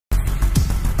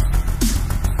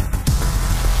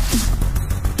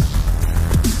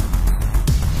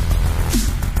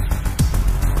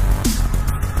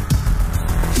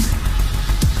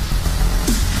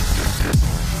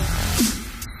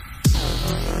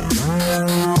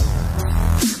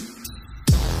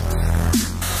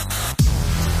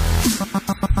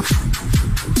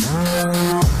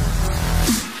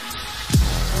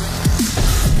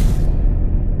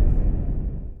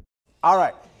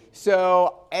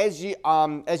So as you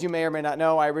may or may not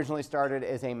know, I originally started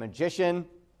as a magician.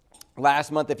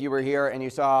 Last month, if you were here and you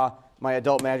saw my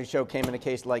adult magic show came in a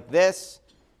case like this.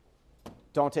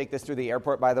 Don't take this through the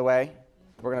airport, by the way.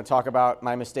 We're going to talk about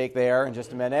my mistake there in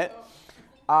just a minute.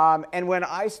 And when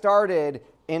I started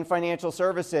in financial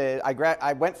services,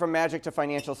 I went from magic to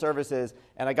financial services,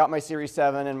 and I got my Series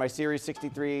 7 and my Series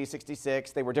 63,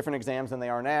 66. They were different exams than they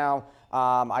are now.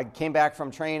 I came back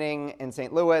from training in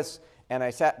St. Louis, and I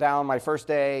sat down my first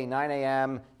day, 9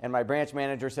 a.m., and my branch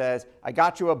manager says, I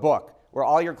got you a book where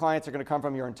all your clients are going to come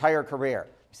from your entire career.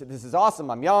 He said, this is awesome.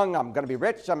 I'm young. I'm going to be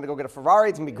rich. I'm going to go get a Ferrari.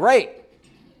 It's going to be great.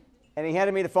 And he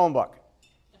handed me the phone book.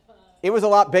 It was a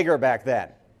lot bigger back then.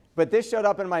 But this showed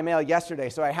up in my mail yesterday,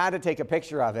 so I had to take a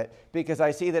picture of it because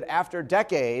I see that after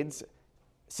decades,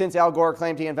 since Al Gore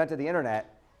claimed he invented the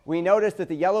internet, we noticed that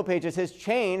the Yellow Pages has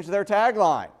changed their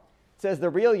tagline. It says the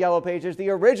real Yellow Pages, the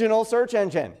original search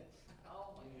engine.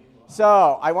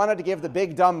 So I wanted to give the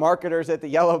big dumb marketers at the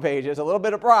Yellow Pages a little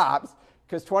bit of props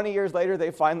because 20 years later,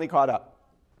 they finally caught up.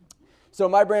 So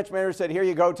my branch manager said, here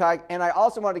you go, Ty. And I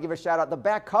also wanted to give a shout out. The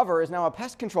back cover is now a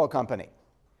pest control company.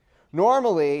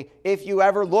 Normally, if you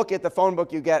ever look at the phone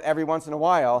book you get every once in a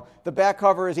while, the back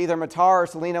cover is either Matar or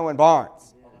Celino and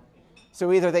Barnes.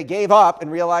 So either they gave up and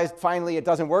realized finally it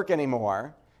doesn't work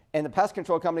anymore, and the pest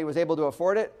control company was able to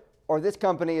afford it, or this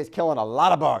company is killing a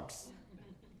lot of bugs.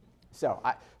 So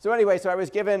I was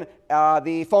given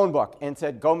the phone book and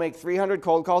said, go make 300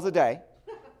 cold calls a day.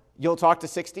 You'll talk to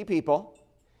 60 people.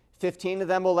 15 of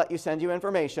them will let you send you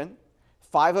information.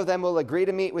 5 of them will agree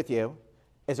to meet with you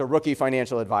as a rookie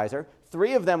financial advisor.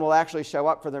 3 of them will actually show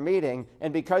up for their meeting,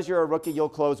 and because you're a rookie, you'll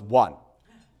close 1.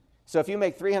 So if you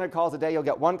make 300 calls a day, you'll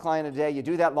get 1 client a day. You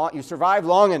do that long, you survive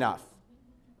long enough,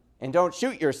 and don't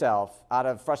shoot yourself out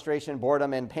of frustration,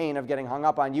 boredom, and pain of getting hung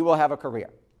up on, you will have a career.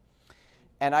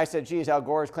 And I said, geez, Al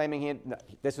Gore is claiming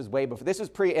this was way before. This was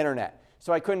pre-internet.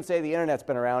 So I couldn't say the internet's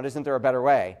been around. Isn't there a better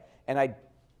way? And I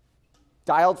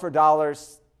dialed for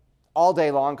dollars all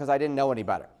day long because I didn't know any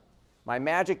better. My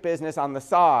magic business on the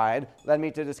side led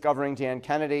me to discovering Jan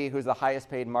Kennedy, who's the highest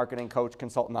paid marketing coach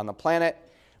consultant on the planet,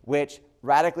 which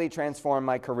radically transformed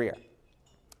my career.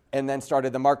 And then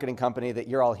started the marketing company that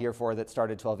you're all here for that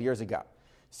started 12 years ago.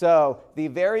 So the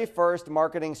very first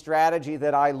marketing strategy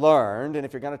that I learned, and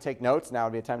if you're going to take notes, now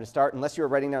would be a time to start, unless you were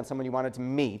writing down someone you wanted to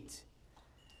meet,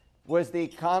 was the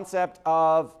concept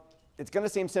of, it's going to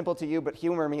seem simple to you, but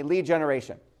humor me, lead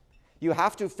generation. You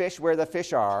have to fish where the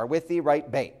fish are with the right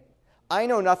bait. I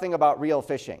know nothing about real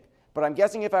fishing, but I'm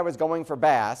guessing if I was going for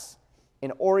bass,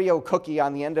 an Oreo cookie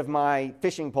on the end of my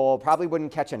fishing pole probably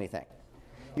wouldn't catch anything.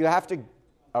 You have to,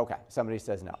 okay, somebody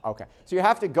says no, okay. So you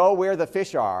have to go where the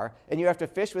fish are, and you have to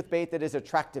fish with bait that is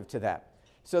attractive to them.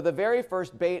 So the very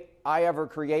first bait I ever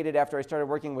created after I started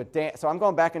working with Dan, so I'm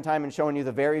going back in time and showing you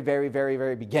the very, very, very,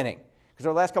 very beginning, because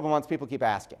over the last couple months people keep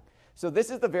asking. So this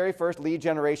is the very first lead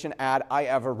generation ad I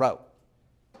ever wrote.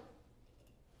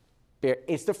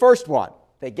 It's the first one.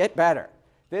 They get better.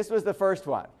 This was the first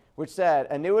one, which said,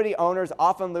 annuity owners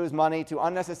often lose money to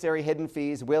unnecessary hidden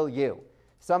fees. Will you?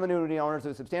 Some annuity owners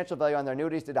lose substantial value on their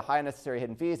annuities due to high unnecessary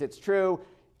hidden fees. It's true.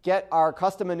 Get our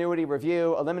custom annuity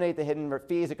review. Eliminate the hidden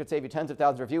fees. It could save you tens of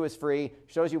thousands. Review is free.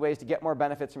 Shows you ways to get more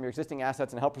benefits from your existing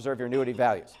assets and help preserve your annuity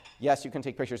values. Yes, you can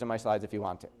take pictures of my slides if you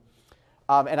want to.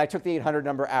 And I took the 800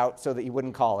 number out so that you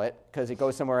wouldn't call it, because it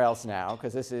goes somewhere else now,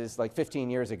 because this is like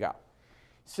 15 years ago.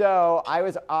 So I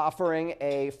was offering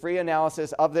a free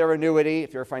analysis of their annuity.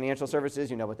 If you're financial services,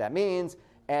 you know what that means.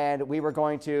 And we were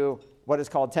going to, what is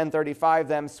called 1035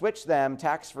 them, switch them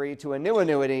tax-free to a new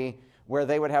annuity where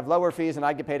they would have lower fees and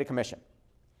I'd get paid a commission.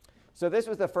 So this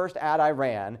was the first ad I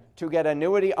ran to get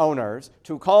annuity owners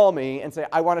to call me and say,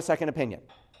 I want a second opinion.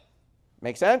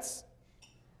 Make sense?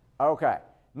 Okay.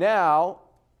 Now,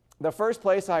 the first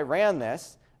place I ran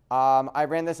this,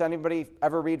 anybody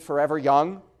ever read Forever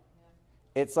Young?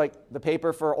 It's like the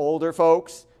paper for older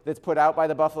folks that's put out by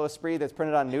the Buffalo Spree that's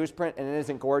printed on newsprint, and it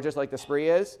isn't gorgeous like the Spree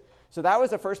is. So that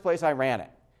was the first place I ran it,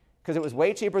 because it was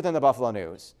way cheaper than the Buffalo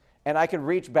News, and I could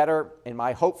reach better, in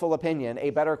my hopeful opinion,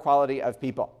 a better quality of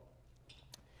people.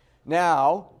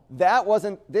 Now,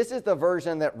 this is the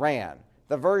version that ran.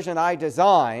 The version I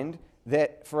designed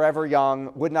that Forever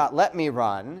Young would not let me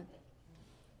run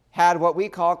had what we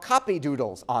call copy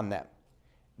doodles on them.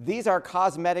 These are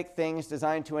cosmetic things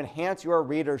designed to enhance your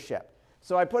readership.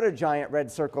 So I put a giant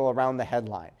red circle around the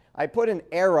headline. I put an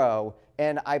arrow,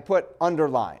 and I put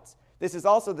underlines. This is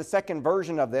also the second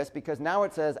version of this, because now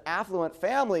it says affluent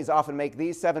families often make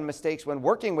these 7 mistakes when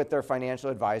working with their financial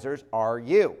advisors. Are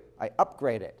you? I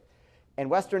upgraded. And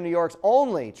Western New York's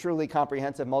only truly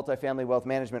comprehensive multifamily wealth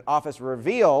management office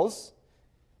reveals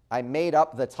I made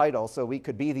up the title so we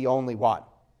could be the only one.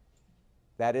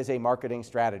 That is a marketing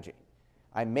strategy.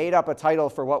 I made up a title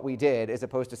for what we did as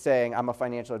opposed to saying I'm a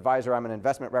financial advisor, I'm an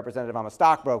investment representative, I'm a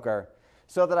stockbroker,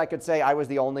 so that I could say I was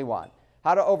the only one.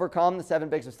 How to overcome the 7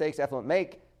 biggest mistakes affluent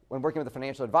make when working with a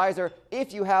financial advisor.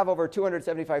 If you have over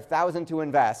 $275,000 to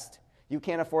invest, you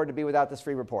can't afford to be without this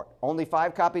free report. Only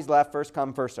 5 copies left, first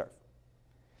come, first serve.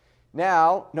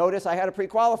 Now, notice I had a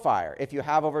pre-qualifier. If you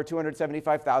have over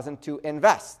 $275,000 to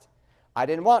invest. I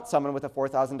didn't want someone with a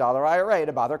 $4,000 IRA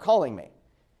to bother calling me.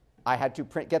 I had to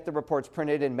get the reports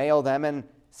printed and mail them and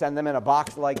send them in a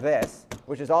box like this,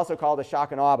 which is also called a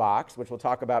shock and awe box, which we'll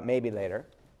talk about maybe later.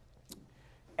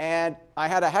 And I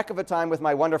had a heck of a time with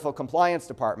my wonderful compliance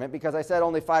department because I said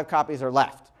only 5 copies are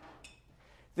left.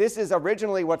 This is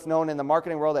originally what's known in the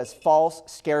marketing world as false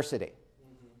scarcity,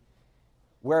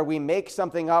 where we make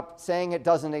something up saying it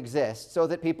doesn't exist so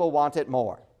that people want it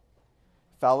more.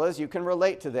 Fellas, you can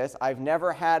relate to this. I've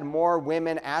never had more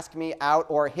women ask me out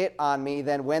or hit on me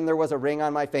than when there was a ring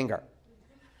on my finger.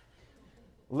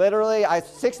 Literally,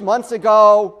 6 months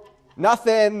ago,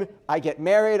 nothing. I get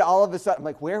married, all of a sudden, I'm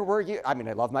like, where were you? I mean,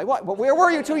 I love my wife, but where were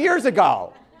you 2 years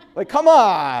ago? Like, come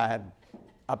on.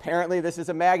 Apparently, this is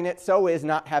a magnet, so is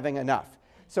not having enough.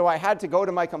 So I had to go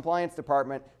to my compliance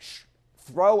department,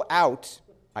 throw out,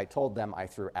 I told them I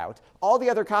threw out, all the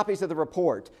other copies of the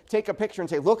report, take a picture and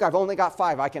say, look, I've only got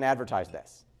 5, I can advertise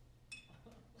this.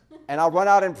 And I'll run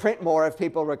out and print more if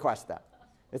people request them.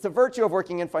 It's a virtue of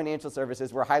working in financial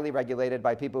services. We're highly regulated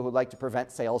by people who like to prevent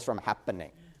sales from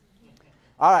happening.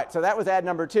 All right, so that was ad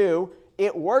number 2.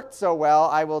 It worked so well,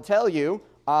 I will tell you,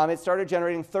 it started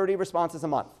generating 30 responses a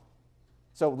month.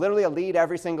 So literally a lead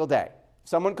every single day.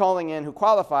 Someone calling in who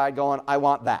qualified going, I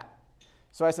want that.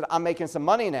 So I said, I'm making some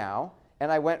money now.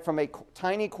 And I went from a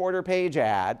tiny quarter-page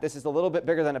ad. This is a little bit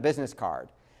bigger than a business card.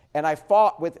 And I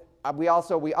fought with, we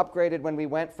upgraded when we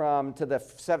went to the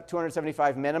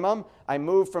 275 minimum. I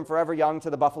moved from Forever Young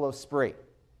to the Buffalo Spree.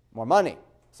 More money,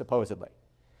 supposedly.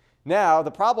 Now,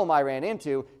 the problem I ran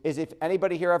into is if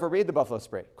anybody here ever read the Buffalo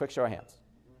Spree, quick show of hands.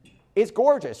 It's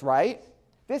gorgeous, right?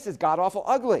 This is god-awful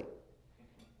ugly.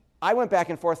 I went back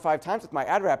and forth 5 times with my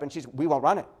ad rep, and we won't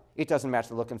run it. It doesn't match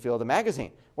the look and feel of the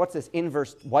magazine. What's this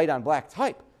inverse white on black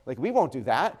type? Like, we won't do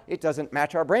that. It doesn't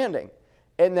match our branding.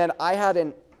 And then I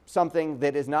had something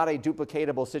that is not a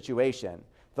duplicatable situation.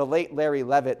 The late Larry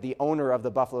Levitt, the owner of the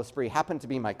Buffalo Spree, happened to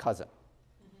be my cousin.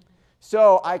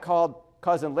 So I called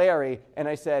cousin Larry, and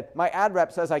I said, my ad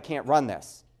rep says I can't run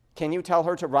this. Can you tell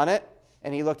her to run it?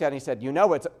 And he looked at it and he said, you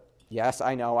know it's... Yes,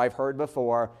 I know. I've heard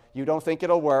before. You don't think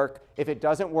it'll work. If it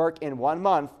doesn't work in 1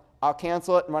 month, I'll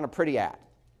cancel it and run a pretty ad.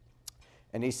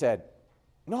 And he said,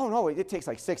 no, it takes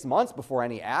like 6 months before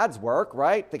any ads work,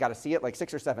 right? They got to see it like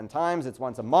 6 or 7 times. It's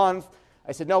once a month.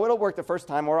 I said, no, it'll work the first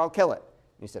time or I'll kill it.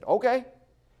 And he said, okay.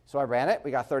 So I ran it.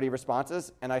 We got 30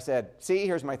 responses. And I said, see,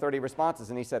 here's my 30 responses.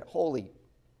 And he said, holy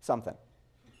something.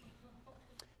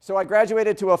 So I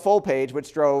graduated to a full page,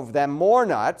 which drove them more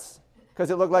nuts because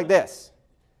it looked like this.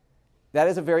 That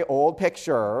is a very old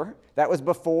picture. That was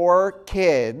before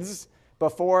kids,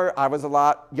 before I was a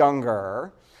lot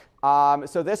younger.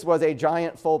 So this was a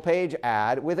giant full-page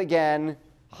ad with, again,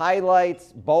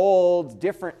 highlights, bold,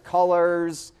 different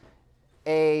colors.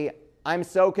 I'm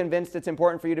so convinced it's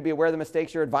important for you to be aware of the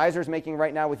mistakes your advisor's making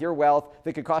right now with your wealth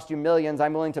that could cost you millions.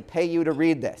 I'm willing to pay you to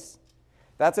read this.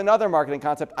 That's another marketing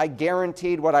concept. I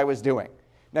guaranteed what I was doing.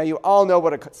 Now, you all know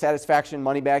what a satisfaction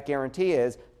money-back guarantee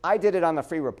is. I did it on the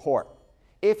free report.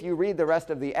 If you read the rest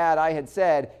of the ad, I had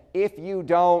said, if you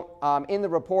don't, in the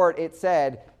report, it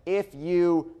said, if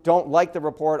you don't like the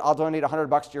report, I'll donate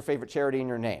 $100 to your favorite charity in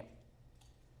your name,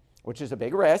 which is a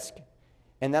big risk.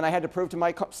 And then I had to prove to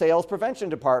my sales prevention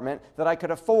department that I could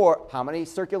afford, how many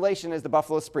circulation does the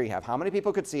Buffalo Spree have? How many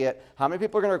people could see it? How many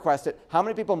people are going to request it? How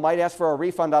many people might ask for a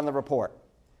refund on the report?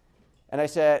 And I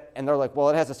said, and they're like, well,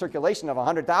 it has a circulation of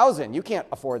 100,000. You can't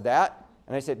afford that.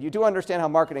 And I said, you do understand how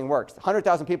marketing works.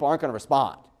 100,000 people aren't going to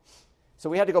respond. So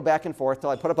we had to go back and forth till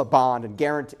I put up a bond and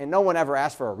guarantee, and no one ever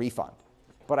asked for a refund.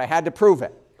 But I had to prove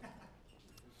it.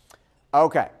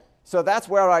 Okay, so that's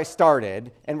where I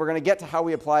started, and we're going to get to how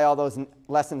we apply all those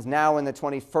lessons now in the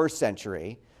 21st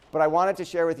century. But I wanted to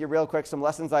share with you real quick some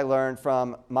lessons I learned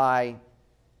from my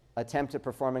attempt at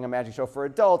performing a magic show for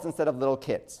adults instead of little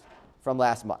kids from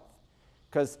last month.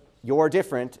 Because you're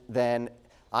different than...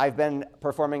 I've been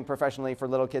performing professionally for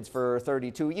little kids for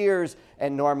 32 years,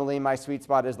 and normally my sweet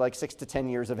spot is like 6 to 10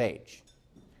 years of age.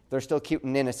 They're still cute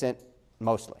and innocent,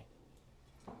 mostly.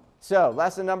 So,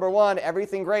 lesson number 1,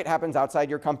 everything great happens outside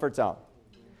your comfort zone.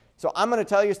 So I'm going to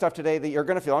tell you stuff today that you're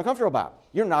going to feel uncomfortable about.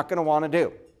 You're not going to want to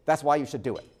do. That's why you should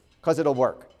do it, because it'll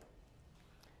work.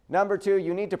 Number 2,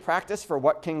 you need to practice for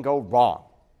what can go wrong.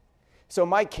 So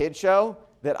my kid show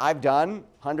that I've done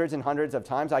hundreds and hundreds of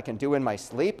times, I can do in my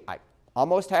sleep. I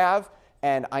almost have.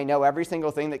 And I know every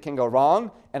single thing that can go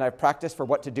wrong, and I've practiced for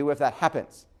what to do if that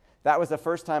happens. That was the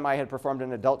first time I had performed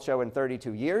an adult show in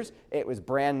 32 years. It was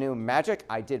brand new magic.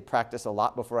 I did practice a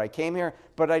lot before I came here,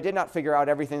 but I did not figure out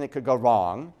everything that could go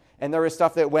wrong. And there was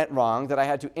stuff that went wrong that I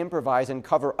had to improvise and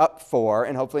cover up for,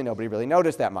 and hopefully nobody really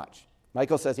noticed that much.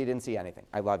 Michael says he didn't see anything.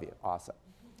 I love you. Awesome.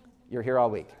 You're here all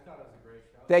week. I thought it was a great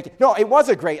show. Thank you. No, it was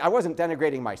a great. I wasn't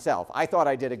denigrating myself. I thought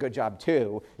I did a good job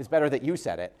too. It's better that you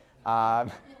said it.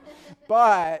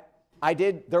 But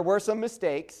there were some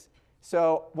mistakes.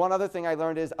 So one other thing I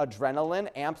learned is adrenaline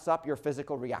amps up your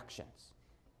physical reactions.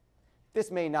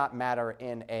 This may not matter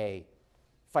in a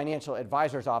financial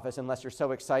advisor's office unless you're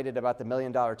so excited about the $1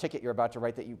 million ticket you're about to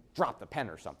write that you drop the pen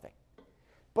or something.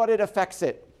 But it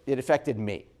affected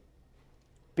me.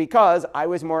 Because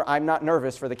I'm not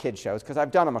nervous for the kids' shows because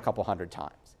I've done them a couple hundred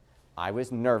times. I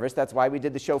was nervous. That's why we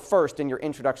did the show first and your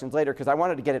introductions later, because I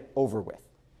wanted to get it over with.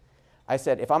 I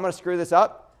said, if I'm going to screw this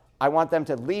up, I want them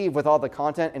to leave with all the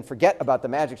content and forget about the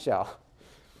magic show.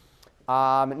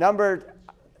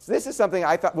 This is something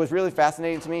I thought was really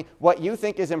fascinating to me. What you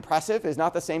think is impressive is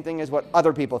not the same thing as what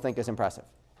other people think is impressive.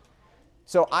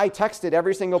 So I texted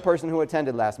every single person who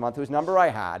attended last month, whose number I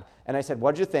had, and I said,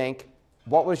 what'd you think?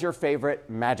 What was your favorite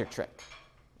magic trick?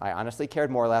 I honestly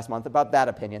cared more last month about that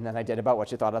opinion than I did about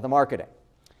what you thought of the marketing.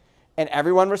 And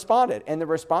everyone responded, and the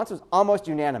response was almost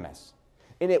unanimous.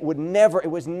 And I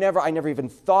never even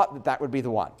thought that would be the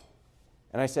one.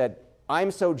 And I said, I'm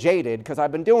so jaded because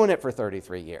I've been doing it for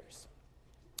 33 years.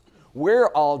 We're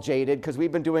all jaded because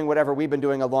we've been doing whatever we've been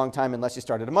doing a long time unless you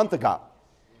started a month ago.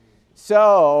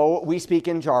 So we speak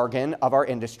in jargon of our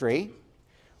industry.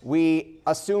 We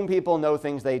assume people know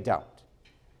things they don't.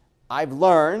 I've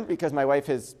learned, because my wife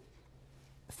has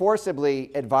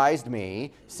forcibly advised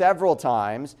me several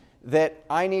times, that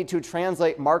I need to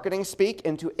translate marketing speak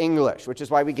into English, which is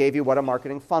why we gave you what a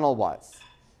marketing funnel was.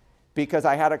 Because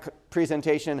I had a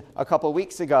presentation a couple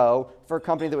weeks ago for a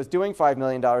company that was doing $5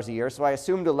 million a year, so I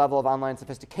assumed a level of online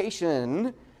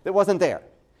sophistication that wasn't there.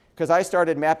 Because I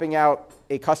started mapping out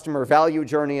a customer value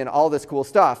journey and all this cool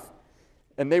stuff,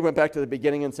 and they went back to the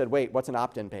beginning and said, wait, what's an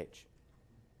opt-in page?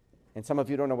 And some of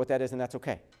you don't know what that is, and that's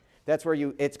okay. That's where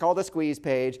it's called a squeeze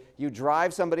page. You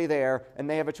drive somebody there, and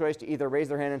they have a choice to either raise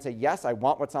their hand and say, yes, I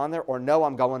want what's on there, or no,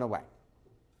 I'm going away.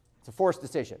 It's a forced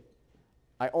decision.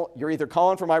 You're either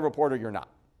calling for my report or you're not.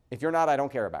 If you're not, I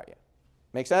don't care about you.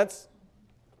 Make sense?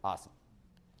 Awesome.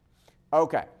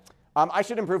 Okay. I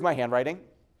should improve my handwriting.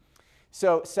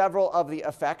 So several of the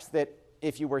effects that,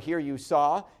 if you were here, you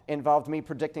saw, involved me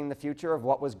predicting the future of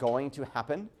what was going to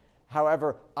happen.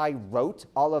 However, I wrote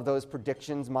all of those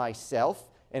predictions myself,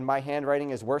 and my handwriting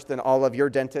is worse than all of your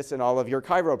dentists and all of your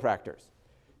chiropractors.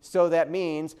 So that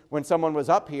means when someone was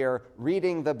up here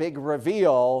reading the big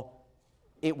reveal,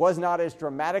 it was not as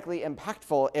dramatically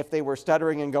impactful if they were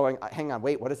stuttering and going, hang on,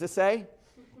 wait, what does this say?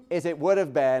 As it would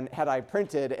have been had I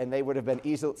printed, and they would have been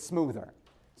easily smoother.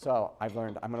 So I've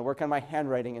learned I'm going to work on my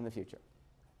handwriting in the future.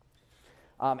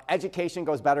 Education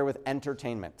goes better with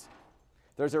entertainment.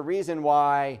 There's a reason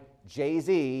why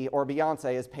Jay-Z or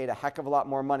Beyonce is paid a heck of a lot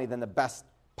more money than the best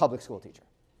public school teacher.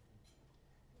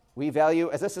 We value,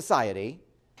 as a society,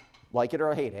 like it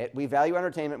or hate it, we value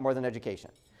entertainment more than education.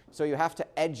 So you have to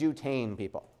edutain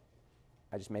people.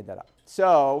 I just made that up.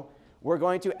 So we're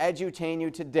going to edutain you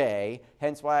today,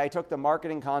 hence why I took the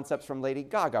marketing concepts from Lady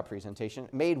Gaga presentation,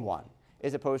 made one,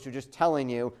 as opposed to just telling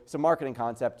you some marketing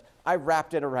concept. I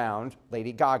wrapped it around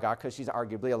Lady Gaga because she's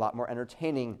arguably a lot more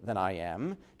entertaining than I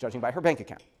am, judging by her bank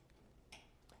account.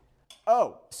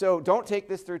 Oh, so don't take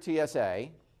this through TSA.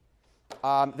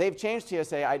 They've changed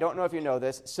TSA. I don't know if you know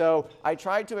this. So I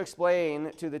tried to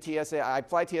explain to the TSA. I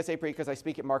fly TSA pre because I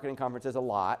speak at marketing conferences a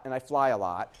lot, and I fly a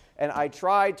lot. And I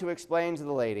tried to explain to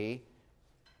the lady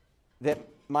that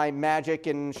my magic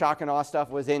and shock and awe stuff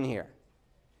was in here.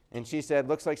 And she said,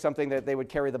 looks like something that they would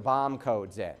carry the bomb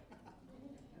codes in.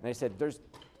 And I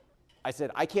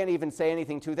said, I can't even say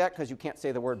anything to that because you can't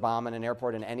say the word bomb in an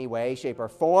airport in any way, shape, or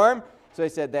form. So I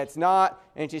said, that's not.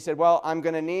 And she said, well, I'm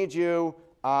going to need you.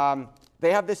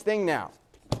 They have this thing now.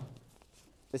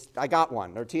 I got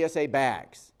one. They're TSA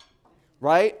bags,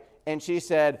 right? And she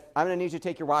said, I'm going to need you to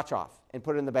take your watch off and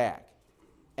put it in the bag.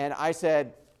 And I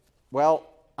said, well,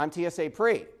 I'm TSA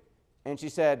pre. And she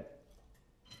said,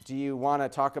 do you want to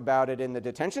talk about it in the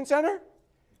detention center?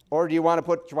 Or do you want to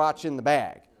put your watch in the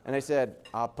bag? And I said,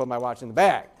 I'll put my watch in the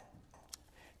bag.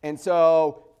 And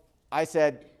so I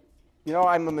said, you know,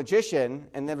 I'm a magician,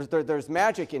 and there's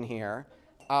magic in here.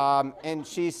 And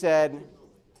she said,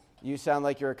 you sound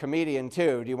like you're a comedian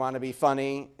too. Do you want to be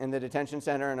funny in the detention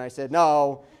center? And I said,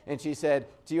 no. And she said,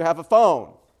 do you have a phone?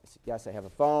 I said, yes, I have a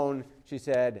phone. She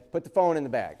said, put the phone in the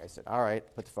bag. I said, all right,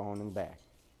 put the phone in the bag.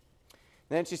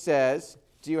 Then she says,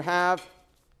 do you have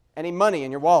any money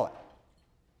in your wallet?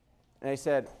 And I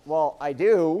said, well, I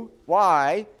do.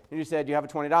 Why? And she said, you have a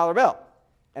 $20 bill.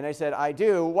 And I said, I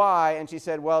do. Why? And she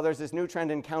said, well, there's this new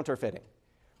trend in counterfeiting,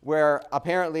 where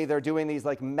apparently they're doing these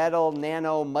like metal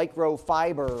nano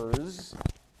microfibers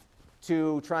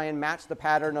to try and match the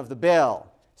pattern of the bill.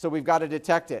 So we've got to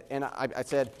detect it. And I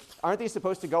said, aren't these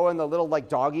supposed to go in the little like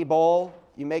doggy bowl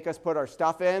you make us put our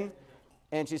stuff in?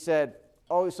 And she said,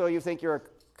 oh, so you think you're a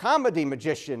comedy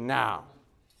magician now?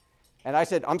 And I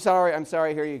said, I'm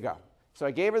sorry, here you go. So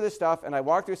I gave her this stuff, and I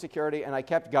walked through security, and I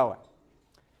kept going.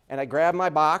 And I grabbed my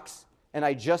box, and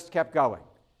I just kept going.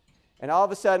 And all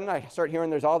of a sudden, I start hearing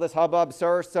there's all this hubbub,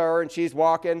 sir, sir, and she's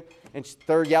walking, and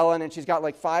they're yelling, and she's got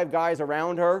like 5 guys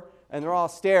around her, and they're all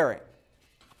staring.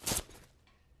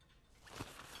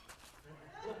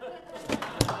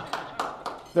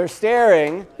 They're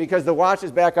staring because the watch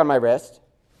is back on my wrist.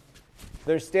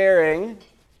 They're staring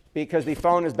because the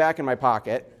phone is back in my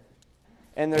pocket.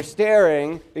 And they're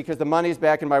staring because the money's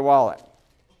back in my wallet.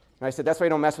 And I said, that's why you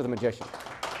don't mess with a magician.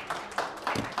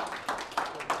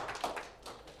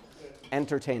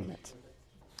 Entertainment.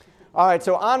 All right,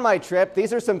 so on my trip,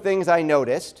 these are some things I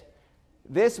noticed.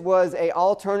 This was an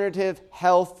alternative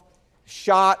health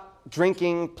shot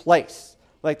drinking place.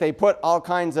 Like they put all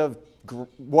kinds of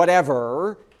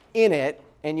whatever in it,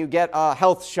 and you get a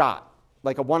health shot,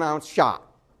 like a 1-ounce shot,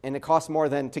 and it costs more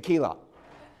than tequila.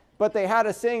 But they had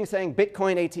a thing saying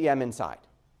Bitcoin ATM inside,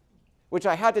 which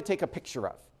I had to take a picture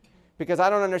of, because I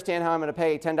don't understand how I'm going to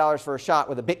pay $10 for a shot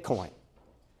with a Bitcoin.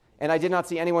 And I did not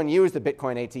see anyone use the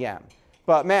Bitcoin ATM.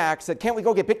 But Max said, can't we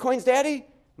go get Bitcoins, Daddy?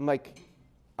 I'm like,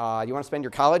 you want to spend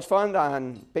your college fund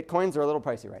on Bitcoins? They're a little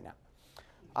pricey right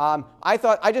now. I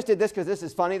thought, I just did this because this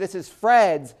is funny. This is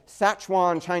Fred's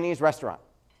Sichuan Chinese restaurant.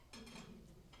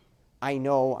 I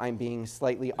know I'm being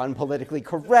slightly unpolitically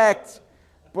correct,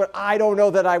 but I don't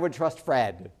know that I would trust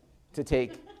Fred to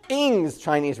take Ing's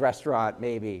Chinese restaurant,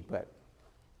 maybe. But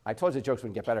I told you the jokes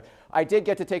wouldn't get better. I did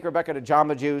get to take Rebecca to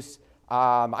Jamba Juice.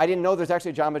 I didn't know there's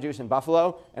actually Jamba Juice in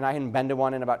Buffalo, and I hadn't been to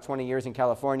one in about 20 years in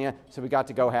California, so we got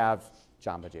to go have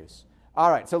Jamba Juice.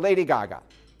 All right, so Lady Gaga.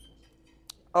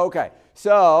 Okay,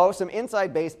 so some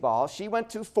inside baseball. She went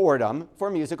to Fordham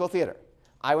for musical theater.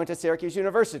 I went to Syracuse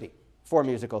University for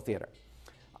musical theater.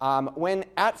 When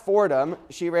at Fordham,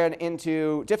 she ran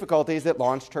into difficulties that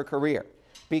launched her career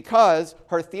because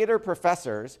her theater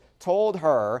professors told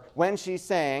her when she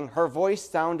sang, her voice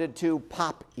sounded too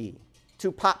pop-y,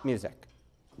 too pop music.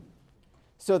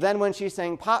 So then when she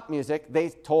sang pop music, they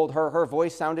told her her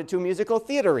voice sounded too musical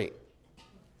theater-y.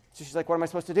 So she's like, what am I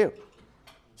supposed to do?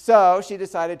 So she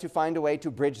decided to find a way to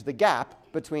bridge the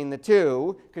gap between the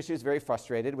two because she was very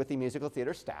frustrated with the musical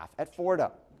theater staff at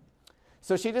Fordham.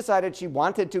 So she decided she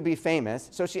wanted to be famous,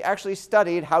 so she actually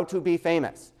studied how to be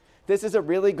famous. This is a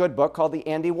really good book called The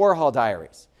Andy Warhol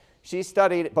Diaries. She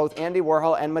studied both Andy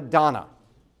Warhol and Madonna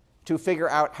to figure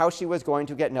out how she was going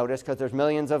to get noticed because there's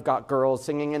millions of girls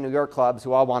singing in New York clubs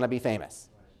who all want to be famous.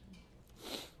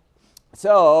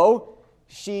 So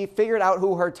she figured out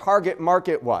who her target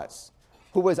market was,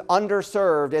 who was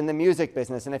underserved in the music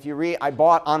business. And if you read, I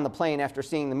bought on the plane after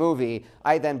seeing the movie,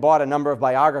 I then bought a number of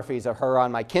biographies of her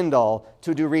on my Kindle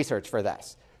to do research for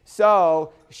this.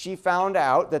 So she found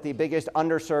out that the biggest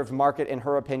underserved market, in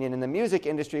her opinion, in the music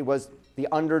industry was the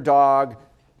underdog.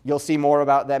 You'll see more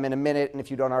about them in a minute, and if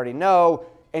you don't already know.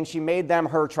 And she made them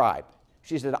her tribe.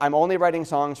 She said, I'm only writing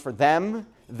songs for them.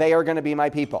 They are going to be my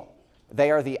people.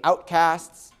 They are the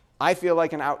outcasts. I feel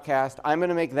like an outcast. I'm going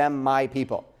to make them my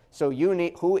people. So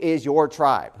who is your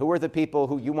tribe? Who are the people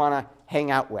who you want to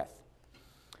hang out with?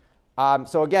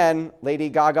 So again, Lady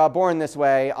Gaga, born this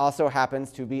way, also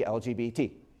happens to be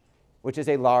LGBT, which is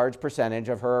a large percentage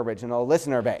of her original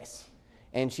listener base.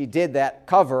 And she did that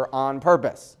cover on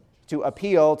purpose to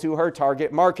appeal to her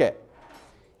target market.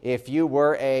 If you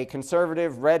were a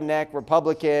conservative, redneck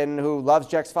Republican who loves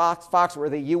Jeff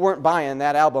Foxworthy, you weren't buying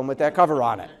that album with that cover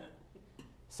on it.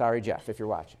 Sorry, Jeff, if you're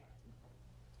watching.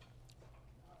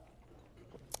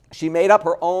 She made up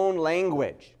her own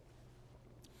language,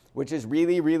 which is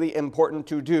really, really important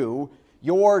to do.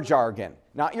 Your jargon,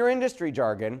 not your industry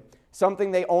jargon,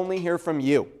 something they only hear from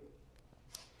you.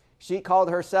 She called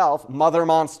herself Mother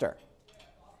Monster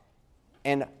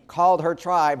and called her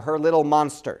tribe her little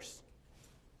monsters.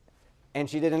 And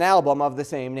she did an album of the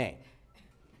same name.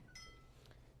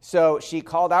 So she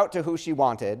called out to who she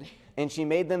wanted, and she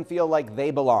made them feel like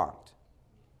they belonged.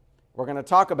 We're going to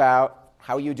talk about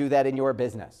how you do that in your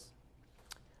business.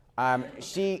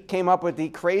 She came up with the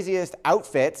craziest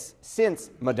outfits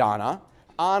since Madonna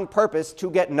on purpose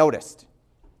to get noticed.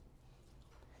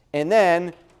 And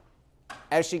then,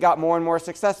 as she got more and more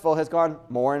successful, has gone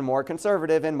more and more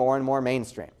conservative and more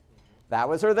mainstream. That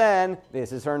was her then.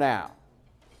 This is her now.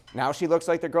 Now she looks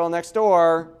like the girl next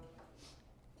door.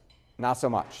 Not so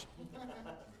much.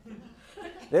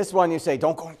 This one you say,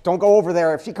 don't go over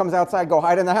there. If she comes outside, go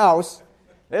hide in the house.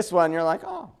 This one, you're like,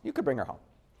 oh, you could bring her home.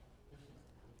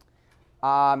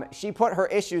 She put her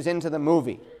issues into the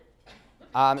movie.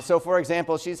 So, for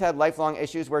example, she's had lifelong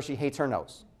issues where she hates her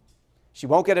nose. She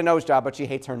won't get a nose job, but she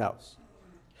hates her nose,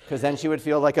 because then she would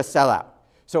feel like a sellout.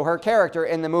 So her character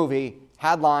in the movie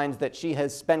had lines that she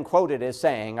has been quoted as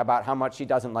saying about how much she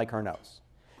doesn't like her nose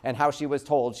and how she was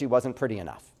told she wasn't pretty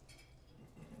enough.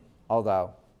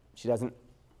 Although she doesn't,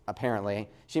 apparently.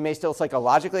 She may still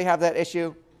psychologically have that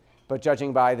issue, but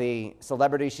judging by the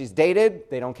celebrities she's dated,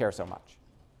 they don't care so much.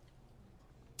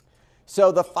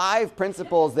 So the 5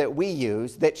 principles that we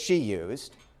use, that she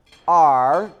used,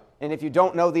 are, and if you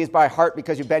don't know these by heart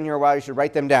because you've been here a while, you should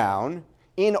write them down,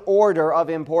 in order of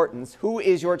importance. Who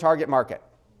is your target market?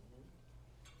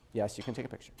 Yes, you can take a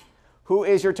picture. Who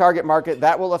is your target market?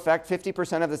 That will affect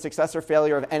 50% of the success or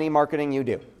failure of any marketing you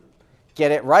do.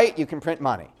 Get it right, you can print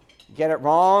money. Get it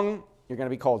wrong, you're going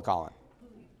to be cold calling.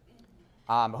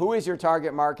 Who is your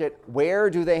target market? Where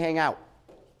do they hang out?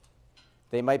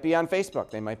 They might be on Facebook.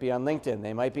 They might be on LinkedIn.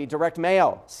 They might be direct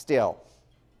mail still.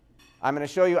 I want to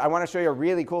show you some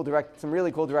really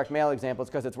cool direct mail examples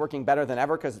because it's working better than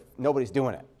ever because nobody's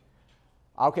doing it.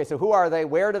 Okay, so who are they?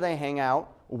 Where do they hang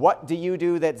out? What do you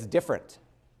do that's different?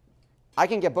 I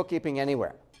can get bookkeeping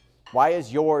anywhere. Why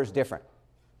is yours different?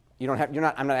 I'm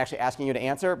not actually asking you to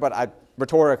answer, but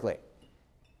rhetorically.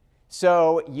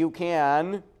 So you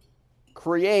can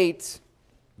create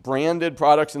branded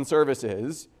products and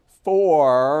services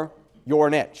for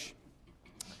your niche.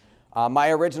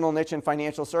 My original niche in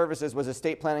financial services was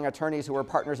estate planning attorneys who were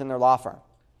partners in their law firm.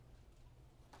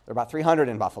 There are about 300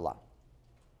 in Buffalo.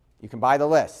 You can buy the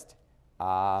list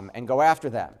and go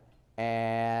after them.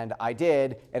 And I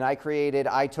did, and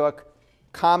I took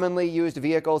commonly used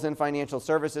vehicles in financial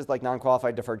services like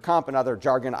non-qualified deferred comp and other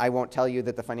jargon I won't tell you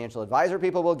that the financial advisor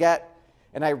people will get,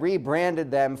 and I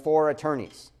rebranded them for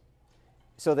attorneys.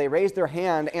 So they raised their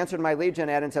hand, answered my lead gen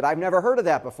ad, and said, I've never heard of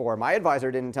that before. My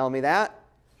advisor didn't tell me that.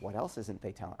 What else aren't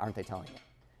they telling you?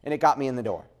 And it got me in the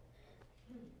door.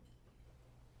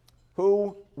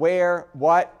 Who, where,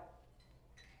 what,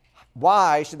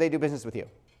 why should they do business with you?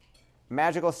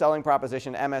 Magical selling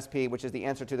proposition, MSP, which is the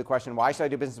answer to the question, why should I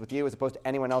do business with you as opposed to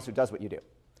anyone else who does what you do?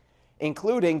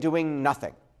 Including doing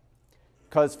nothing.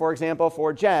 Because, for example,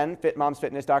 for Jen,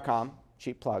 fitmomsfitness.com,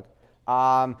 cheap plug,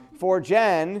 for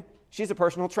Jen, she's a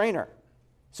personal trainer.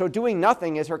 So doing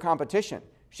nothing is her competition.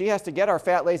 She has to get our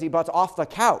fat, lazy butts off the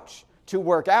couch to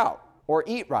work out or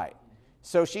eat right.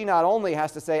 So she not only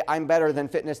has to say, I'm better than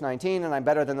Fitness 19 and I'm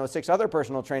better than those 6 other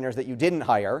personal trainers that you didn't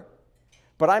hire,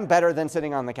 but I'm better than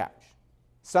sitting on the couch.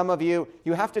 Some of you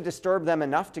have to disturb them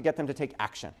enough to get them to take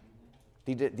action.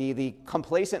 The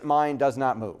complacent mind does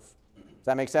not move. Does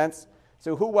that make sense?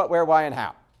 So who, what, where, why, and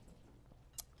how?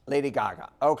 Lady Gaga.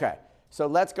 Okay, so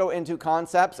let's go into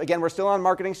concepts. Again, we're still on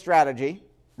marketing strategy.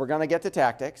 We're going to get to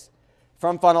tactics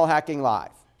from Funnel Hacking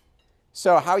Live.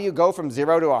 So how you go from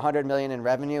 0 to 100 million in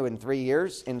revenue in 3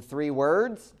 years, in 3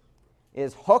 words,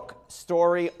 is hook,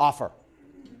 story, offer.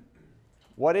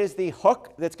 What is the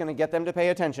hook that's going to get them to pay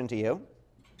attention to you?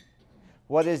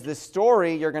 What is the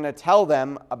story you're going to tell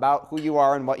them about who you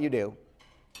are and what you do?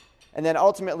 And then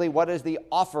ultimately, what is the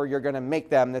offer you're going to make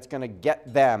them that's going to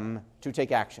get them to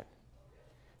take action?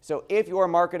 So if your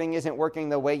marketing isn't working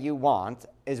the way you want,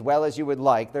 as well as you would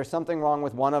like, there's something wrong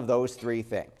with one of those 3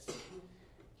 things.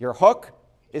 Your hook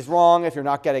is wrong if you're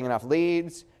not getting enough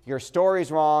leads. Your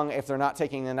story's wrong if they're not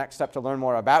taking the next step to learn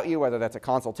more about you, whether that's a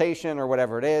consultation or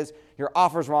whatever it is. Your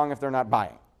offer's wrong if they're not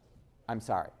buying. I'm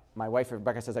sorry. My wife,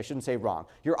 Rebecca, says I shouldn't say wrong.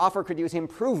 Your offer could use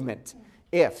improvement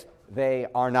if they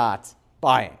are not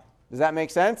buying. Does that make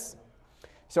sense?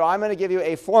 So I'm going to give you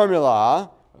a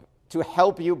formula to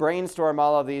help you brainstorm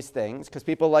all of these things, because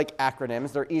people like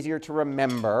acronyms. They're easier to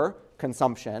remember,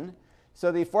 consumption.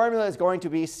 So the formula is going to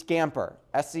be SCAMPER,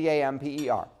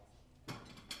 S-C-A-M-P-E-R.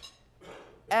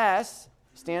 S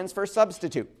stands for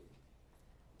substitute.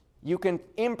 You can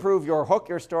improve your hook,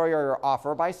 your story, or your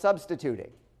offer by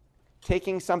substituting,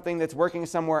 taking something that's working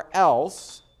somewhere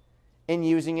else and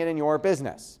using it in your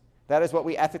business. That is what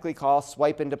we ethically call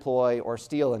swipe and deploy or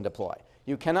steal and deploy.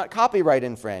 You cannot copyright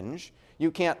infringe.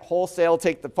 You can't wholesale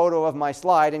take the photo of my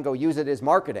slide and go use it as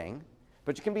marketing.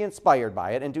 but you can be inspired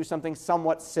by it and do something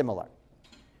somewhat similar.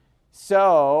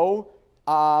 So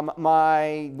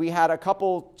we had a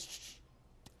couple,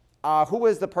 who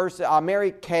was the person?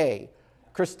 Mary Kay.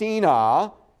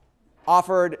 Christina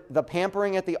offered the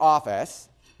pampering at the office,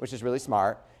 which is really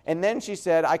smart, and then she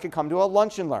said I could come to a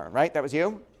lunch and learn, right? That was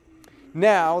you?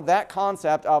 Now, that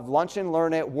concept of lunch and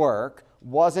learn at work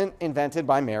wasn't invented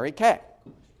by Mary Kay.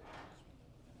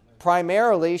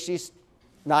 Primarily, she's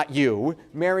not you.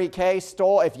 Mary Kay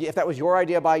stole, if that was your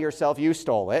idea by yourself, you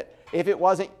stole it. If it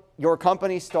wasn't, your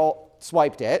company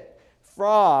swiped it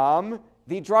from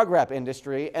the drug rep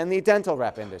industry and the dental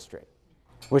rep industry,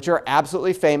 which are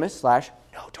absolutely famous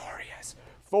 / notorious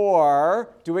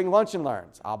for doing lunch and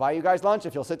learns. I'll buy you guys lunch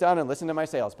if you'll sit down and listen to my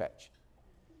sales pitch.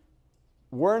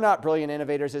 We're not brilliant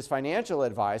innovators as financial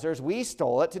advisors. We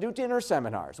stole it to do dinner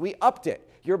seminars. We upped it.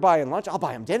 You're buying lunch, I'll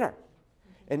buy them dinner.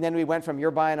 And then we went from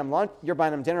you're buying them lunch, you're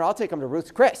buying them dinner, I'll take them to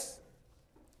Ruth's Chris.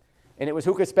 And it was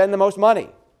who could spend the most money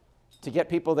to get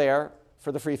people there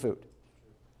for the free food.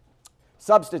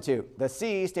 Substitute. The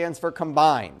C stands for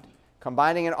combined.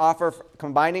 Combining an offer,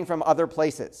 combining from other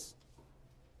places.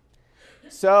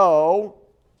 So,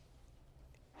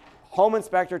 home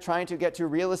inspector trying to get to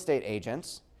real estate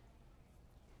agents.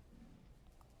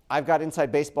 I've got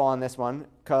inside baseball on this one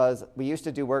because we used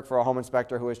to do work for a home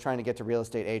inspector who was trying to get to real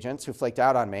estate agents who flaked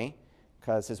out on me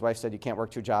because his wife said you can't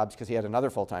work 2 jobs because he had another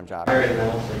full-time job.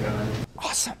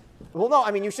 Awesome. Well, no,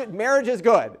 I mean, marriage is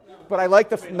good, but I like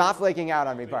the not flaking out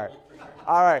on me part.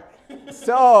 All right.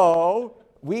 So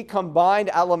we combined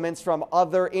elements from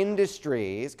other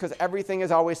industries because everything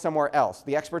is always somewhere else.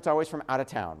 The expert's always from out of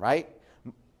town, right?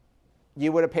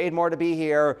 You would have paid more to be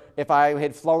here if I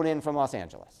had flown in from Los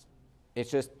Angeles.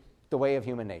 It's just the way of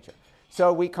human nature.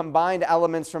 So we combined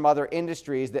elements from other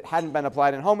industries that hadn't been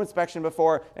applied in home inspection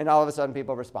before, and all of a sudden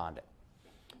people responded.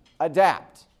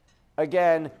 Adapt.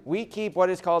 Again, we keep what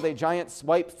is called a giant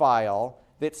swipe file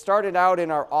that started out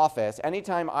in our office.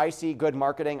 Anytime I see good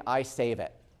marketing, I save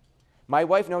it. My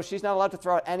wife knows she's not allowed to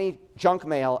throw out any junk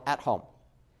mail at home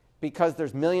because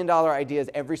there's $1 million ideas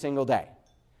every single day.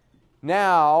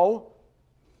 Now,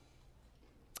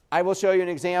 I will show you an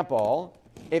example.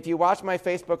 If you watch my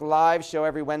Facebook Live show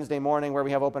every Wednesday morning where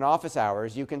we have open office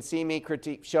hours, you can see me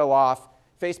show off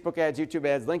Facebook ads, YouTube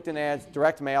ads, LinkedIn ads,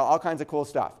 direct mail, all kinds of cool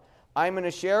stuff. I'm going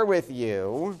to share with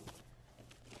you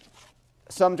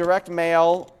some direct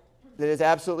mail that is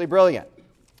absolutely brilliant.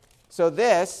 So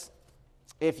this,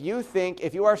 if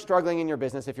you are struggling in your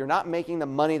business, if you're not making the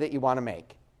money that you want to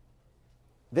make,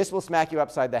 this will smack you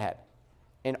upside the head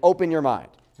and open your mind.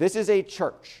 This is a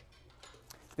church.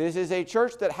 This is a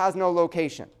church that has no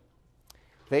location.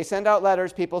 They send out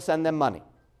letters, people send them money.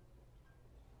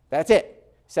 That's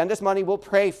it. Send us money, we'll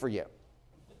pray for you.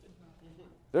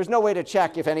 There's no way to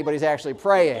check if anybody's actually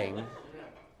praying.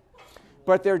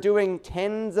 But they're doing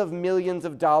tens of millions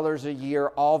of dollars a year,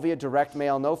 all via direct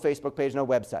mail, no Facebook page, no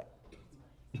website.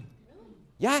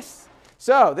 Yes.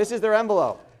 So this is their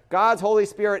envelope. God's Holy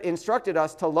Spirit instructed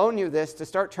us to loan you this to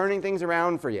start turning things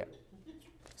around for you.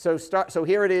 So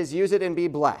here it is. Use it and be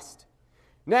blessed.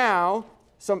 Now,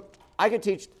 I could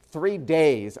teach 3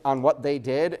 days on what they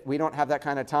did. We don't have that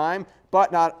kind of time.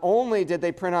 But not only did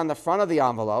they print on the front of the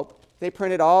envelope, they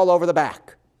printed all over the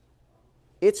back.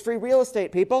 It's free real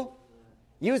estate, people.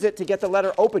 Use it to get the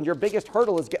letter opened. Your biggest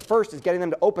hurdle is getting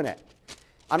them to open it.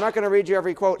 I'm not going to read you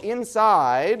every quote.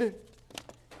 Inside,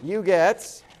 you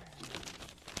get,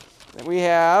 we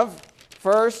have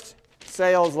first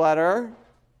sales letter.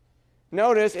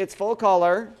 Notice it's full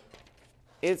color.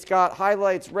 It's got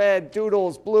highlights, red,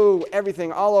 doodles, blue,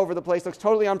 everything all over the place. Looks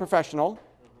totally unprofessional.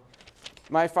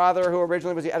 My father, who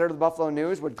originally was the editor of the Buffalo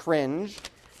News, would cringe.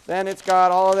 Then it's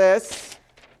got all of this.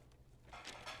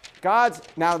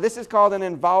 Now this is called an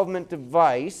involvement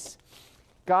device.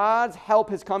 God's help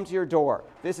has come to your door.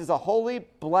 This is a holy,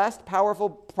 blessed, powerful,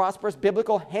 prosperous,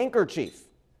 biblical handkerchief.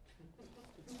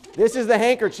 This is the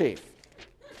handkerchief.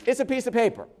 It's a piece of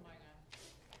paper.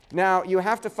 Now, you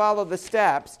have to follow the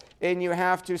steps, and you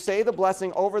have to say the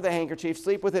blessing over the handkerchief,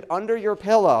 sleep with it under your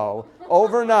pillow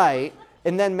overnight,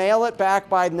 and then mail it back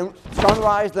by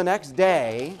sunrise the next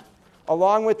day,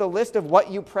 along with the list of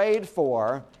what you prayed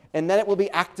for, and then it will be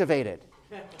activated.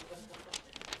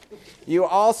 You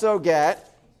also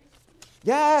get,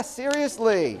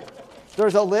 seriously,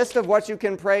 there's a list of what you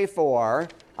can pray for.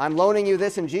 I'm loaning you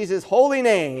this in Jesus' holy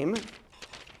name.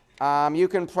 You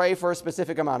can pray for a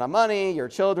specific amount of money, your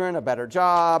children, a better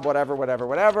job,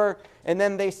 whatever. And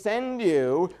then they send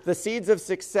you the seeds of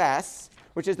success,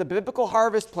 which is the biblical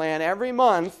harvest plan. Every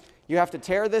month, you have to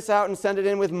tear this out and send it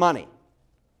in with money.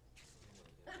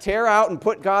 Tear out and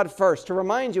put God first to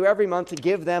remind you every month to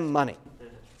give them money.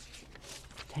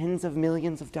 Tens of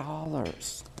millions of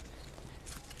dollars.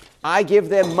 I give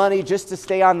them money just to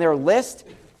stay on their list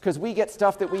because we get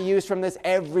stuff that we use from this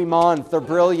every month. They're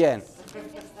brilliant.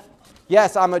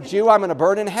 Yes, I'm a Jew. I'm going to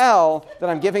burn in hell that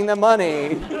I'm giving them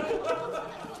money.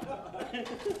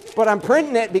 But I'm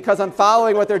printing it because I'm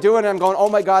following what they're doing, and I'm going, oh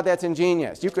my God, that's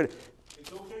ingenious. You could.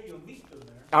 It's okay, you'll meet them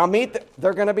there. I'll meet them.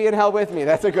 They're going to be in hell with me.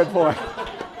 That's a good point.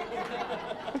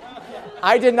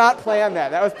 I did not plan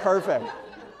that. That was perfect.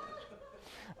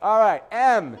 All right,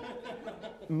 M.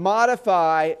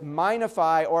 Modify,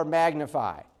 minify, or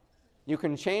magnify. You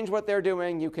can change what they're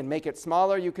doing. You can make it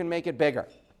smaller. You can make it bigger.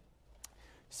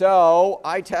 So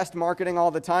I test marketing all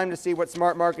the time to see what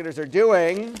smart marketers are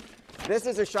doing. This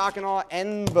is a shock and awe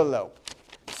envelope.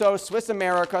 So Swiss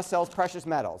America sells precious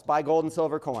metals, buy gold and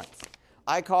silver coins.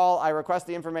 I request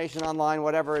the information online,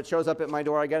 whatever, it shows up at my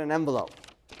door, I get an envelope.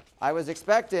 I was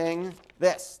expecting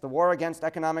this, the War Against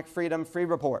Economic Freedom Free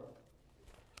Report,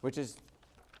 which is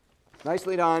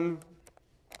nicely done,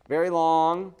 very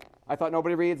long. I thought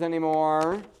nobody reads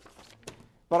anymore.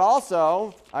 But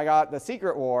also, I got The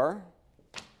Secret War.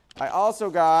 I also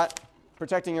got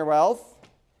Protecting Your Wealth.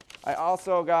 I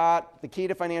also got The Key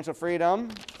to Financial Freedom.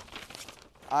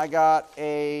 I got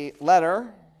a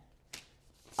letter.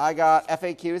 I got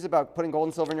FAQs about putting gold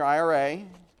and silver in your IRA.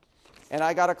 And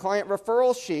I got a client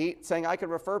referral sheet saying I could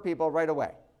refer people right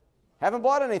away. Haven't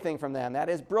bought anything from them. That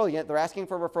is brilliant. They're asking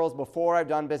for referrals before I've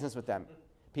done business with them.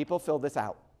 People fill this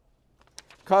out.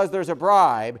 Because there's a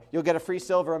bribe, you'll get a free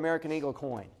silver American Eagle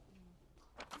coin.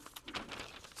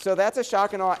 So that's a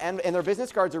shock and awe. And their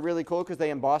business cards are really cool because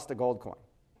they emboss the gold coin.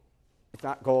 It's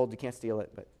not gold. You can't steal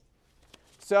it. But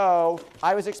so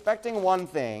I was expecting one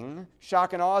thing.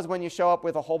 Shock and awe is when you show up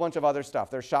with a whole bunch of other stuff.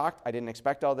 They're shocked. I didn't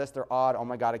expect all this. They're awed. Oh,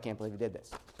 my God, I can't believe you did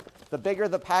this. The bigger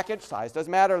the package, size does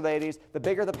matter, ladies. The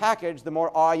bigger the package, the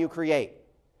more awe you create.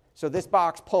 So this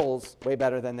box pulls way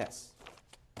better than this.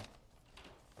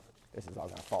 This is all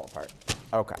going to fall apart.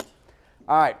 OK.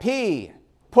 All right. P,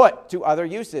 put to other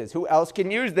uses. Who else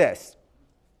can use this?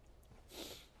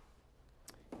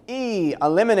 E,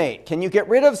 eliminate. Can you get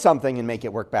rid of something and make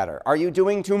it work better? Are you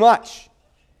doing too much?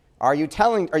 Are you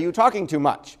talking too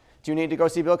much? Do you need to go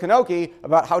see Bill Kanoki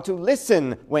about how to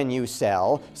listen when you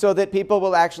sell so that people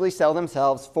will actually sell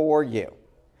themselves for you?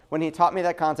 When he taught me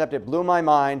that concept, it blew my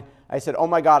mind. I said, oh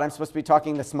my God, I'm supposed to be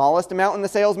talking the smallest amount in the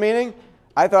sales meeting?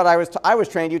 I thought I was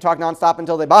trained you talk nonstop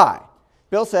until they buy.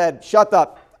 Bill said, shut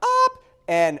up,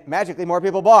 and magically more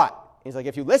people bought. He's like,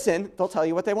 if you listen, they'll tell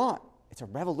you what they want. It's a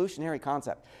revolutionary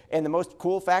concept. And the most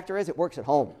cool factor is it works at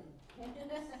home.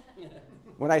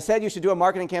 When I said you should do a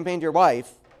marketing campaign to your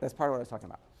wife, that's part of what I was talking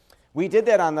about. We did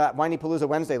that on the Whiny Palooza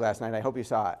Wednesday last night. I hope you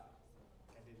saw it.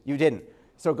 You didn't.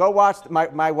 So go watch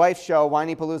my wife's show,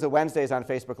 Whiny Palooza Wednesdays on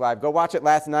Facebook Live. Go watch it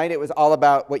last night. It was all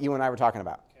about what you and I were talking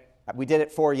about. Okay. We did it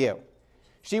for you.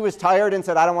 She was tired and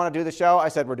said, I don't want to do the show. I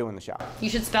said, we're doing the show. You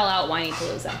should spell out Whiny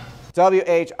Palooza.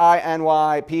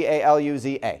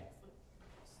 WHINYPALUZA.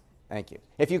 Thank you.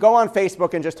 If you go on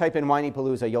Facebook and just type in Whiny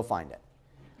Palooza, you'll find it.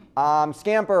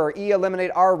 Scamper, E,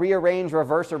 eliminate, R, rearrange,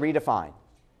 reverse, or redefine.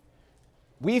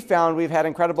 We found we've had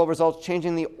incredible results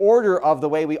changing the order of the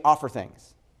way we offer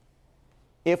things.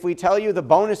 If we tell you the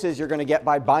bonuses you're going to get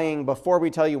by buying before we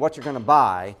tell you what you're going to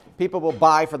buy, people will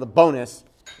buy for the bonus,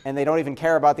 and they don't even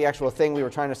care about the actual thing we were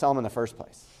trying to sell them in the first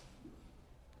place.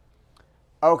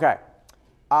 OK.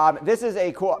 This is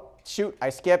a cool, shoot, I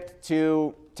skipped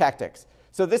to tactics.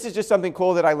 So this is just something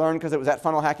cool that I learned because it was at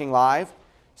Funnel Hacking Live.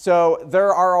 So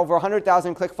there are over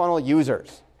 100,000 ClickFunnels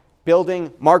users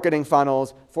building marketing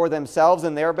funnels for themselves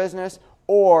and their business,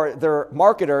 or they're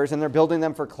marketers and they're building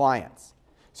them for clients.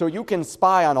 So you can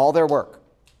spy on all their work.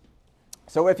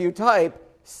 So if you type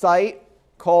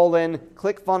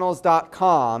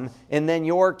site:/clickfunnels.com and then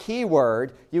your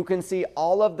keyword, you can see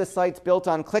all of the sites built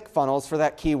on ClickFunnels for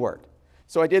that keyword.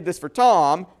 So I did this for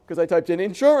Tom because I typed in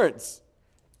insurance.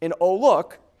 And oh,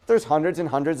 look, there's hundreds and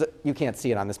hundreds. You can't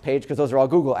see it on this page because those are all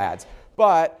Google ads.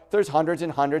 But there's hundreds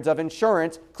and hundreds of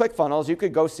insurance ClickFunnels you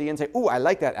could go see and say, ooh, I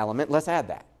like that element. Let's add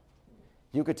that.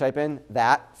 You could type in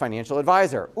that financial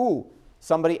advisor. Ooh,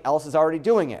 somebody else is already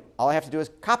doing it. All I have to do is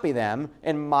copy them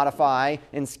and modify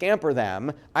and scamper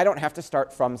them. I don't have to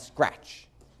start from scratch.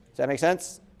 Does that make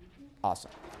sense?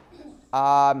 Awesome.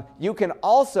 You can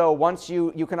also,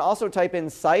 you can also type in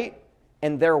site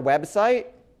and their website,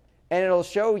 and it'll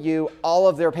show you all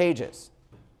of their pages.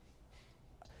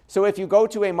 So if you go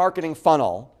to a marketing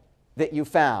funnel that you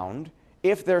found,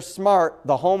 if they're smart,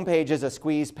 the home page is a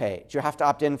squeeze page. You have to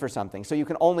opt in for something. So you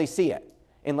can only see it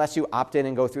unless you opt in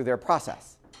and go through their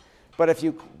process. But if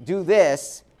you do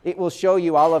this, it will show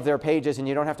you all of their pages, and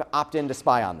you don't have to opt in to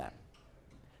spy on them.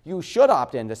 You should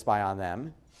opt in to spy on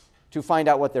them to find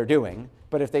out what they're doing.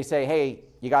 But if they say, hey,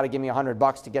 you got to give me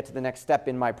 $100 to get to the next step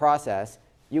in my process,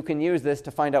 you can use this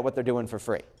to find out what they're doing for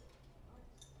free.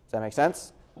 Does that make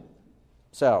sense?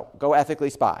 So go ethically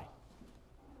spy.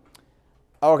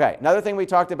 Okay, another thing we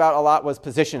talked about a lot was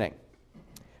positioning.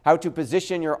 How to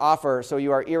position your offer so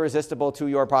you are irresistible to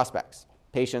your prospects,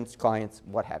 patients, clients,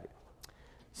 what have you.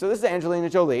 So this is Angelina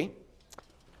Jolie.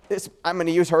 I'm going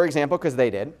to use her example because they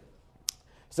did.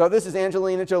 So this is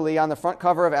Angelina Jolie on the front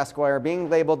cover of Esquire being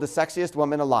labeled the sexiest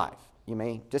woman alive. You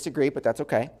may disagree, but that's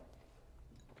okay.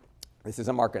 This is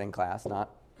a marketing class, not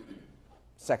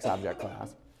sex object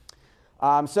class.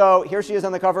 So here she is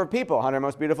on the cover of People, 100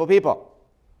 Most Beautiful People.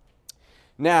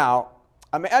 Now,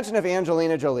 imagine if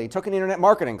Angelina Jolie took an internet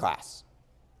marketing class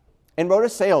and wrote a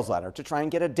sales letter to try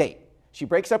and get a date. She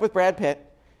breaks up with Brad Pitt,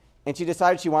 and she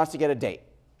decides she wants to get a date.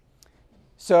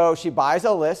 So she buys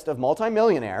a list of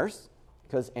multimillionaires,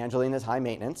 because Angelina's high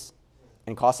maintenance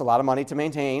and costs a lot of money to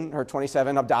maintain her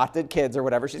 27 adopted kids or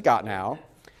whatever she's got now.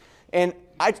 And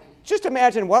I just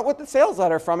imagine, what would the sales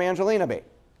letter from Angelina be?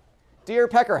 Dear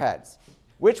Peckerheads,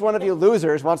 which one of you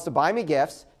losers wants to buy me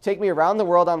gifts, take me around the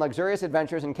world on luxurious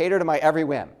adventures, and cater to my every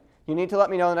whim? You need to let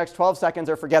me know in the next 12 seconds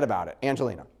or forget about it.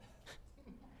 Angelina.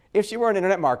 If she were an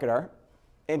internet marketer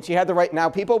and she had the right, now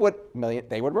people would,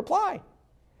 they would reply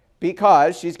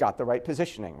because she's got the right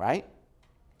positioning, right?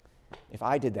 If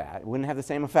I did that, it wouldn't have the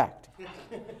same effect.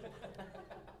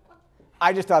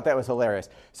 I just thought that was hilarious.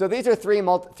 So these are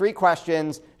three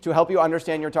questions to help you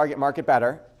understand your target market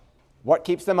better. What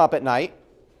keeps them up at night?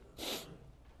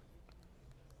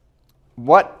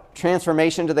 What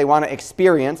transformation do they want to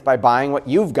experience by buying what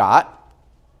you've got?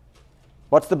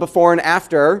 What's the before and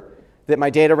after that my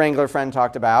data wrangler friend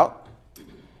talked about?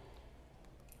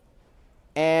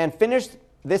 And finish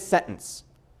this sentence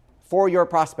for your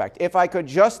prospect. If I could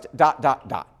just ...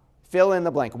 fill in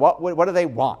the blank. What do they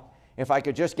want? If I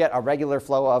could just get a regular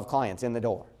flow of clients in the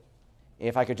door.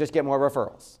 If I could just get more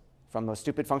referrals from those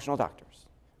stupid functional doctors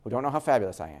who don't know how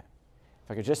fabulous I am.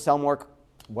 If I could just sell more,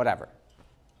 whatever.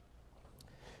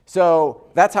 So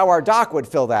that's how our doc would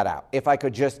fill that out. If I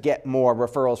could just get more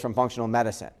referrals from functional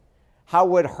medicine. How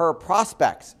would her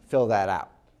prospects fill that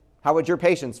out? How would your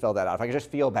patients fill that out? If I could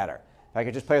just feel better. If I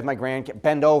could just play with my grandkid,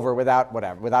 bend over without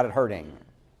it hurting,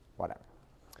 whatever.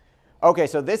 Okay,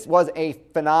 so this was a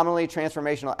phenomenally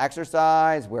transformational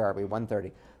exercise. Where are we?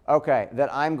 1:30. Okay, that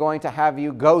I'm going to have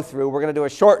you go through. We're going to do a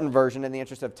shortened version in the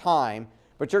interest of time,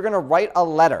 but you're going to write a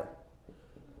letter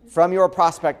from your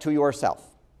prospect to yourself.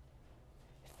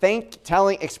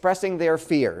 Expressing their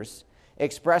fears,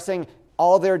 expressing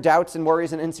all their doubts and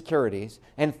worries and insecurities,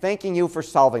 and thanking you for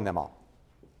solving them all.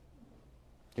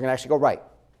 You're going to actually go write.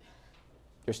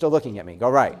 You're still looking at me. Go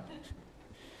write.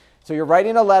 So you're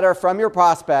writing a letter from your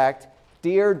prospect.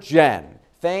 Dear Jen,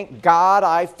 thank God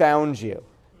I found you.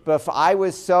 But I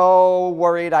was so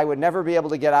worried I would never be able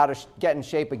to get in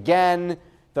shape again.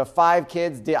 The 5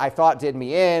 kids I thought did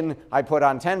me in. I put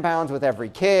on 10 pounds with every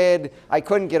kid. I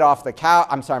couldn't get off the couch.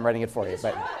 I'm sorry, I'm writing it for you.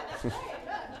 But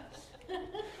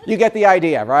you get the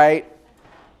idea, right?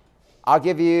 I'll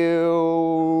give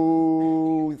you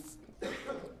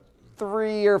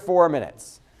 3 or 4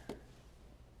 minutes.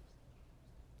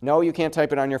 No, you can't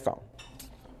type it on your phone.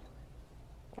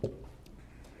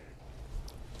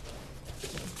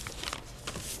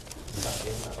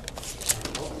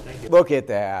 Look at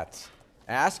that.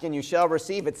 Ask and you shall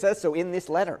receive. It says so in this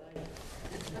letter.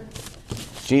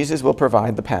 Jesus will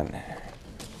provide the pen.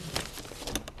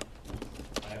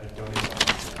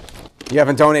 You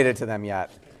haven't donated to them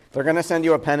yet. They're going to send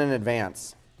you a pen in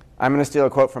advance. I'm going to steal a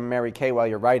quote from Mary Kay while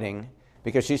you're writing,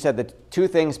 because she said that 2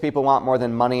 things people want more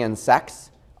than money and sex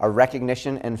are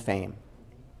recognition and fame.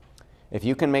 If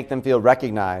you can make them feel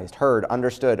recognized, heard,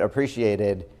 understood,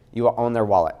 appreciated, you will own their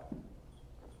wallet.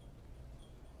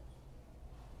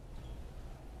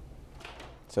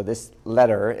 So this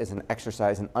letter is an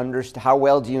exercise in how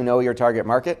well do you know your target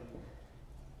market?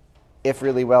 If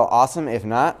really well, awesome. If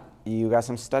not, you got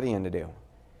some studying to do.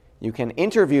 You can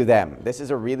interview them. This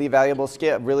is a really valuable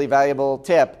skill, really valuable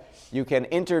tip. You can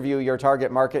interview your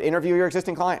target market, interview your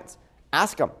existing clients.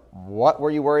 Ask them, what were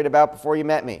you worried about before you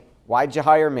met me? Why'd you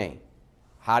hire me?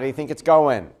 How do you think it's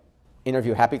going?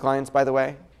 Interview happy clients, by the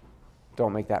way.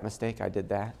 Don't make that mistake. I did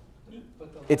that.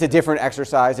 It's a different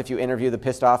exercise if you interview the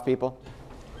pissed off people.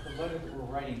 The letter that we're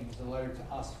writing is a letter to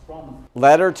us from...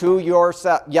 Letter to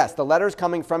yourself. Yes, the letter's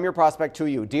coming from your prospect to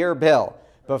you. Dear Bill,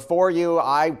 before you,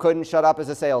 I couldn't shut up as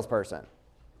a salesperson.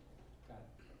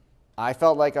 I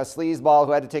felt like a sleazeball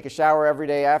who had to take a shower every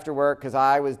day after work because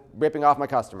I was ripping off my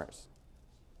customers.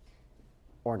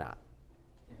 Or not.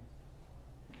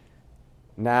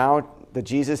 Now the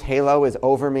Jesus halo is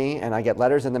over me, and I get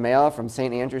letters in the mail from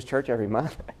St. Andrew's Church every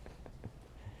month.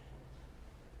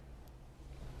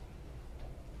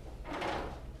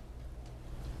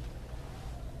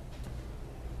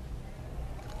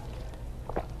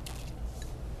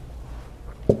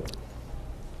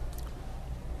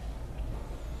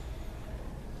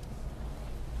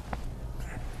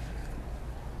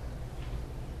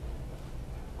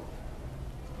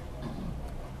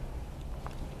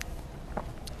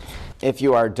 If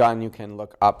you are done, you can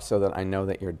look up so that I know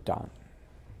that you're done.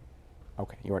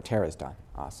 Okay, Tara's done.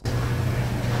 Awesome.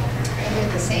 I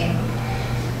did the same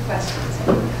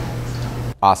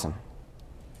questions. Awesome.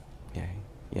 Yay,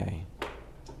 yay,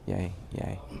 yay,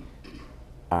 yay.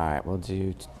 All right, we'll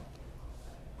do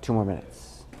 2 more minutes.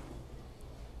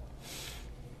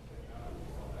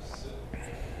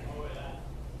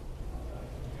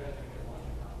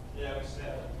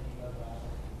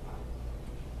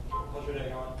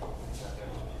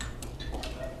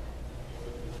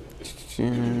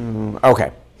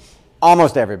 Okay,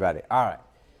 almost everybody. All right.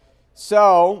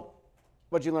 So,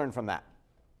 what'd you learn from that?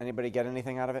 Anybody get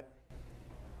anything out of it?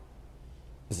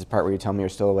 This is the part where you tell me you're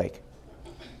still awake.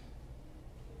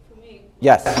 For me,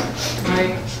 Yes.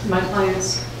 my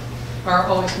clients are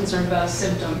always concerned about a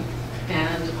symptom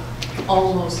and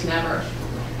almost never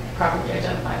properly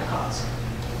identify the cause.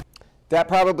 That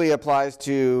probably applies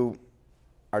to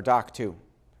our doc too.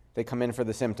 They come in for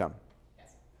the symptom.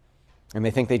 And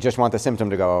they think they just want the symptom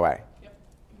to go away. Yep.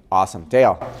 Awesome.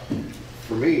 Dale.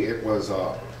 For me, it was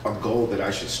a goal that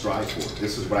I should strive for.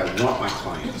 This is what I want my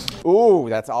clients. Ooh,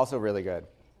 that's also really good.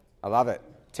 I love it.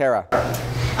 Tara.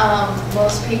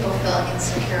 Most people feel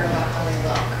insecure about how they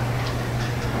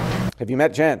look. Have you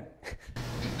met Jen?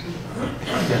 We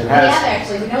have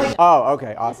actually. We know each Oh,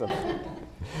 okay. Awesome.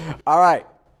 All right.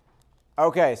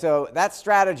 Okay, so that's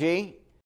strategy.